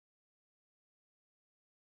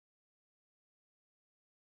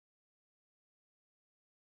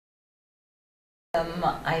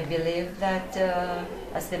I believe that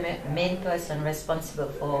as the main person responsible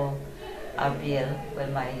for RPL,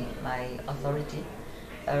 well, my authority,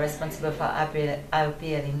 responsible for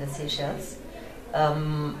RPL in the Seychelles,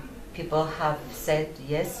 people have said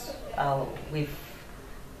yes, we've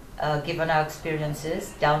given our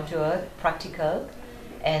experiences down to earth, practical,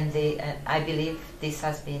 and I believe this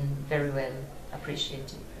has been very well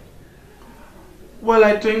appreciated. Well,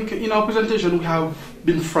 I think in our presentation we have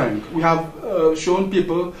been frank. We have shown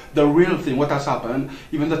people the real thing, what has happened,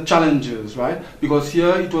 even the challenges, right? Because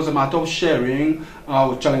here it was a matter of sharing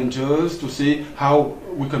our challenges to see how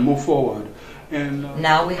we can move forward. And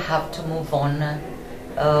now we have to move on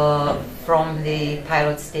from the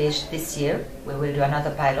pilot stage this year. We will do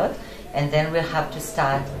another pilot, and then we'll have to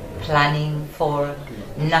start planning for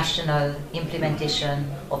national implementation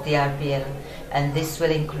of the RPL. And this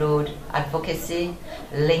will include advocacy,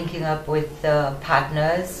 linking up with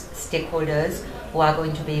partners, stakeholders who are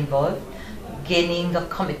going to be involved, gaining the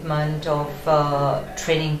commitment of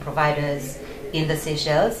training providers in the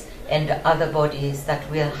Seychelles and other bodies that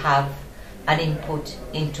will have an input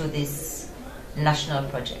into this national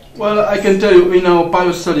project. Well, I can tell you, in our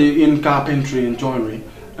pilot study in carpentry and joinery,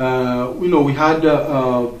 we had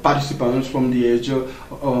participants from the age of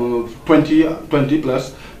 20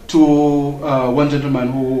 plus to one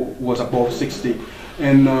gentleman who was above 60.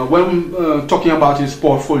 And when talking about his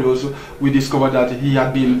portfolios, we discovered that he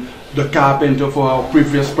had been the carpenter for our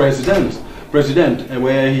previous president,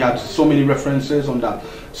 where he had so many references on that.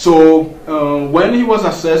 So when he was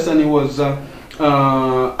assessed and he was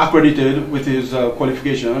accredited with his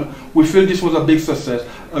qualification, we feel this was a big success.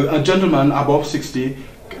 A gentleman above 60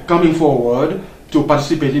 coming forward to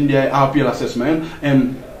participate in the RPL assessment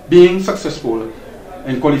and being successful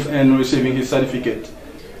and receiving his certificate.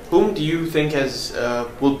 Whom do you think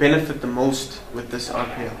will benefit the most with this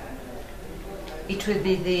RPL? It will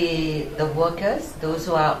be the workers, those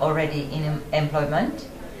who are already in employment.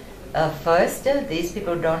 First, these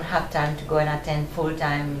people don't have time to go and attend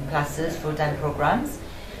full-time classes, full-time programs.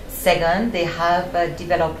 Second, they have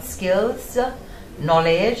developed skills,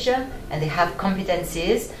 knowledge, and they have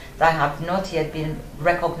competencies that have not yet been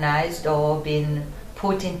recognized or been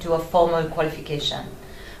put into a formal qualification.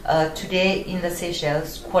 Today in the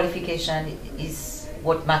Seychelles, qualification is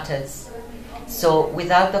what matters. So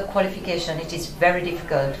without the qualification, it is very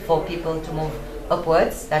difficult for people to move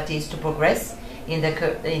upwards, that is to progress in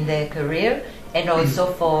their career, and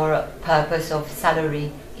also for purpose of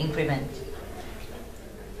salary increment.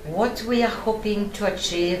 What we are hoping to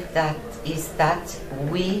achieve is that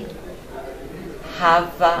we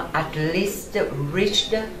have at least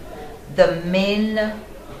reached the main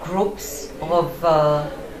groups of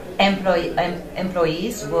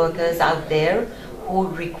employees, workers out there who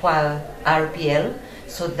require RPL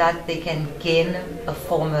so that they can gain a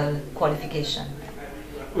formal qualification.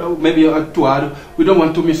 Well, maybe to add, we don't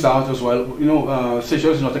want to miss out as well.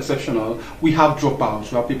 Seychelles is not exceptional. We have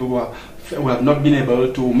dropouts. We have people who have not been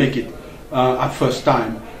able to make it at first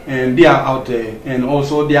time, and they are out there, and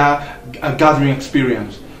also they are gathering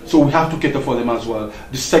experience. So we have to cater for them as well.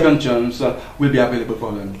 The second chance will be available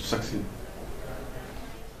for them to succeed.